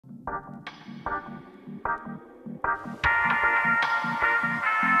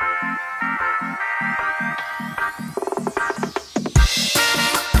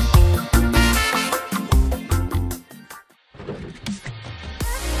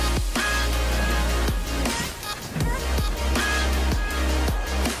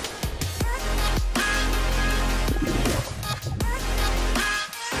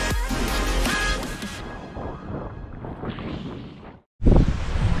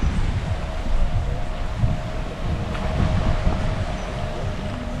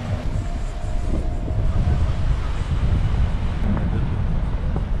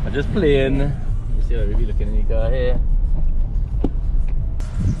Just playing. You see how we looking in the car here.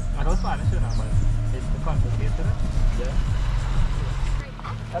 I don't Spanish now, but it's the complicated. Yeah.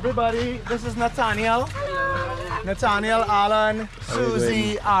 Everybody, this is Nathaniel. Hello. Nathaniel, Alan,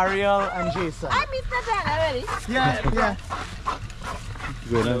 Susie, Ariel, and Jason. I met Nathaniel already. Yeah,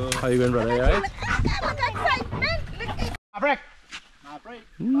 yeah. How you going, brother? You alright? Look at excitement. Maverick.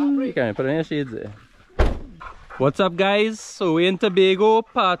 You can't put on your shades there. What's up, guys? So we're in Tobago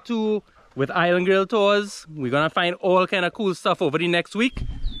part 2 with Island Grill Tours. We're gonna find all kind of cool stuff over the next week.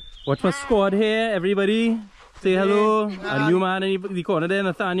 Watch my squad here, everybody. Say hello. A new man in the corner there,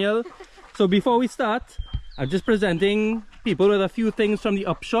 Nathaniel. So before we start, I'm just presenting people with a few things from the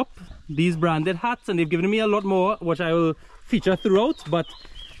up shop. These branded hats, and they've given me a lot more, which I will feature throughout. But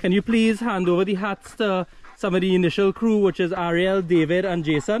can you please hand over the hats to some of the initial crew, which is Ariel, David, and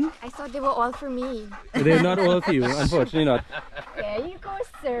Jason? I thought they were all for me. They're not all for you, unfortunately not. There you go,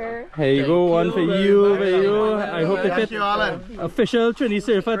 sir. Here you go, one for you, for you. I hope they fit official Trini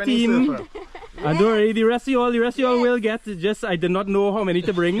Surfer team. And don't worry, the rest of you all will get. It's just I did not know how many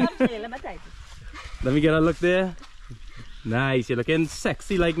to bring. Let me get a look there. Nice, you're looking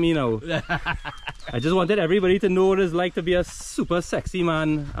sexy like me now. I just wanted everybody to know what it's like to be a super sexy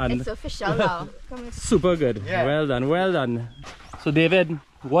man. And it's official now. Super good. Yeah. Well done, well done. So David,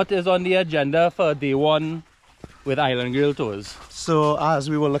 what is on the agenda for day 1 with Island Grill Tours? So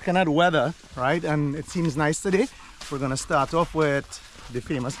as we were looking at weather, right, and it seems nice today, we're gonna start off with the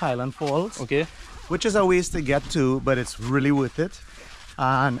famous Highland Falls. Okay. Which is a ways to get to, but it's really worth it.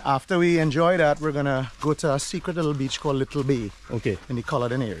 And after we enjoy that, we're gonna go to a secret little beach called Little Bay. Okay. In the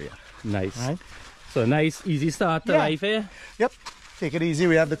Culloden area. Nice. Right? So nice, easy start to life here. Yep. Take it easy.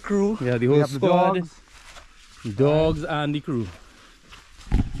 We have the crew. Yeah, the whole squad. The dogs and the crew.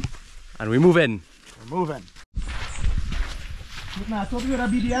 And we move in. We're moving. I thought we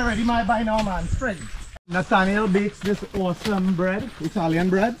would be there already by now, man. Spread. Nathaniel bakes this awesome bread, Italian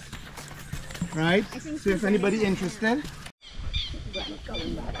bread. Right? So if anybody interested.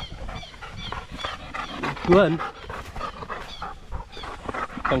 Go on.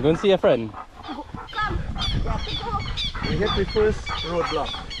 I'm going to see a friend. Come. We hit the first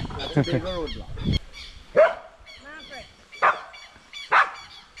roadblock. That's a bigger roadblock.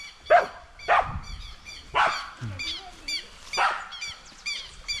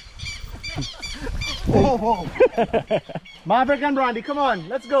 Oh, oh. Maverick and Brandy, come on.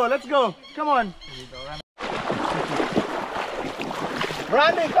 Let's go, let's go. Come on.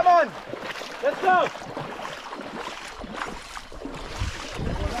 Brandy, come on. Let's go.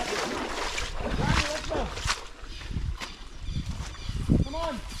 Come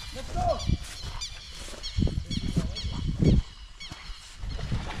on, let's go.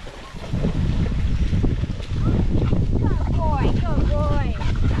 Go boy, go boy.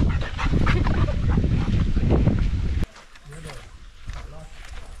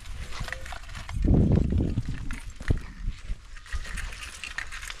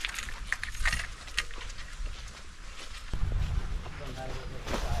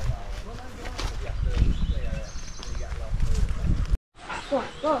 Go,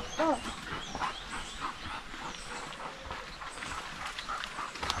 go, go.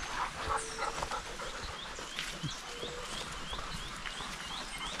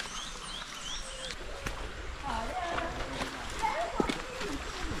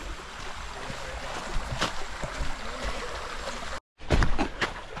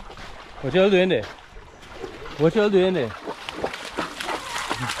 What y'all doing there? What y'all doing there?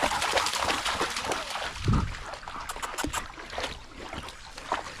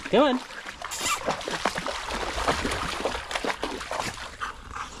 Come on.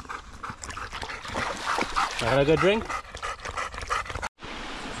 Have a good drink?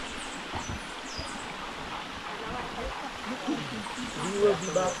 We will be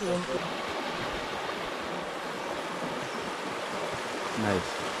back home. Nice.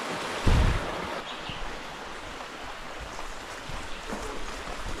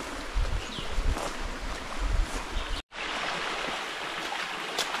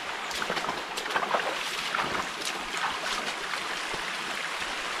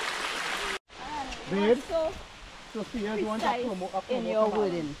 Babe, So Sophia, you want to promote in your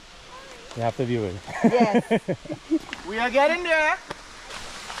wooden. You have to view it. Yes. We are getting there.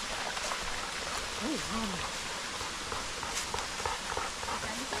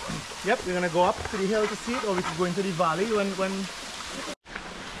 Yep, we're gonna go up to the hill to see it, or we could go into the valley when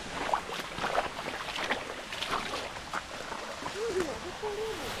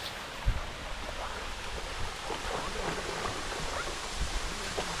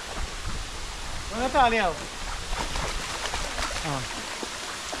Nathaniel.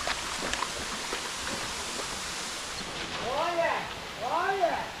 Oh yeah! Oh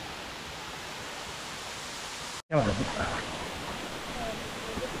yeah! Come on.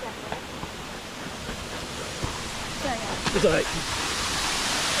 It's alright.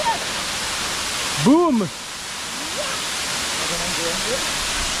 Boom!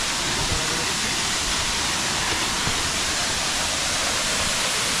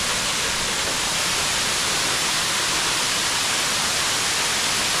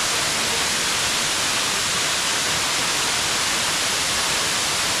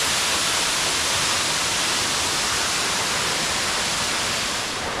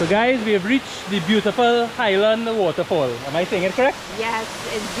 So guys, we have reached the beautiful Highland Waterfall. Am I saying it correct? Yes,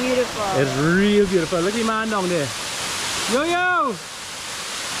 it's beautiful. It's real beautiful. Look at the man down there. Yo yo!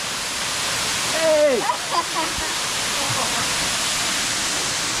 Hey!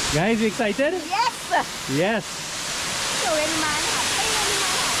 Guys, you excited? Yes! Yes. So any man up.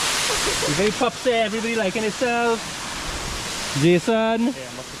 The very pups there, everybody liking itself. Jason.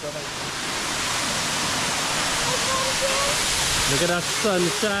 Look at that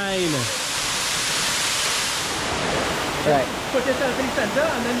sunshine. Right. Put yourself in the center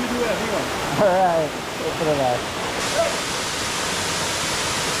and then you do whatever you want. Alright, open it up.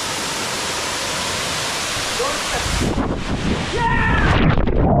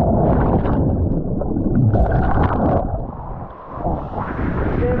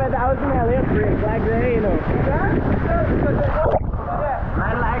 David, that was an Elliot break like there, you know.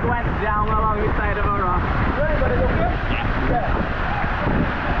 My leg went down along the side of a rock. Right, but it's okay? Yeah.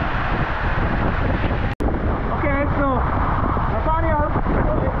 Okay, so Nathaniel,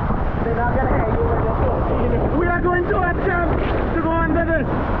 they're not gonna hang you with your phone. We are going to attempt to go under this.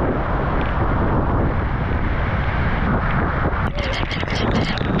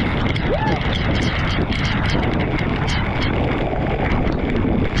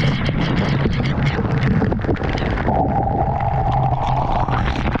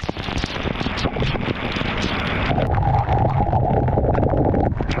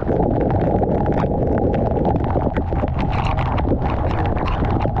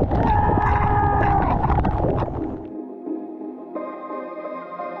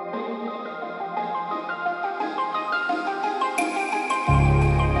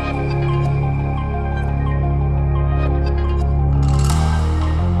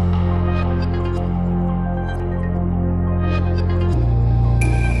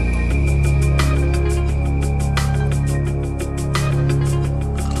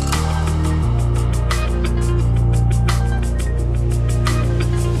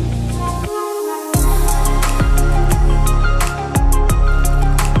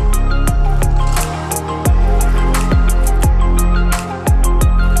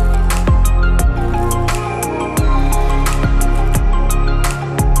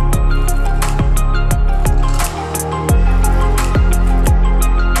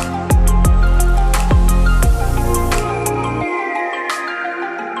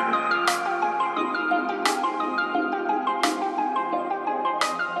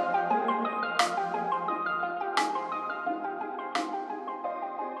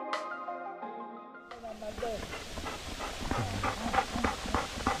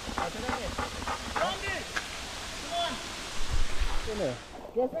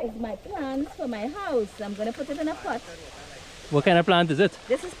 This is my plants for my house. I'm going to put it in a pot. What kind of plant is it?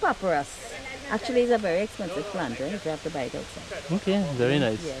 This is papyrus. Actually, it's a very expensive plant, right? You have to buy it outside. Okay, very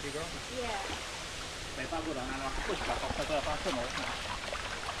nice. Yes.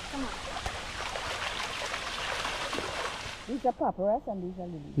 Come on. These are papyrus and these are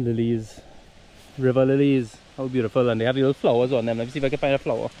lilies. Lilies. River lilies. How beautiful. And they have little flowers on them. Let me see if I can find a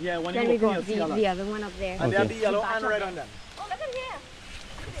flower. Yeah, when Then you we go go the other one up there. and they have the yellow and red on them. Oh, look at here.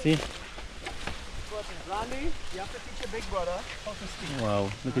 See? Randy, you have to teach your big brother how to speak. Wow,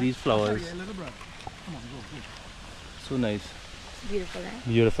 look at these flowers. Sorry, little brother. Come on, go. So nice. It's beautiful, eh?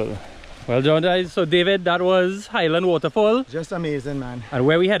 Beautiful. Well done, guys. So David, that was Highland Waterfall. Just amazing, man. And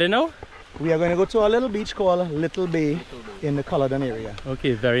where we headed now? We are going to go to a little beach called Little Bay in the Culloden area.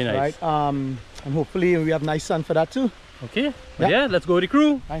 Okay, very nice. Right, and hopefully we have nice sun for that too. Okay, yeah, let's go with the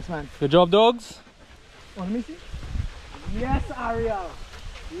crew. Thanks, man. Good job, dogs. Oh, let me see. Yes, Ariel.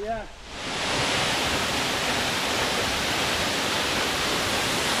 Yes.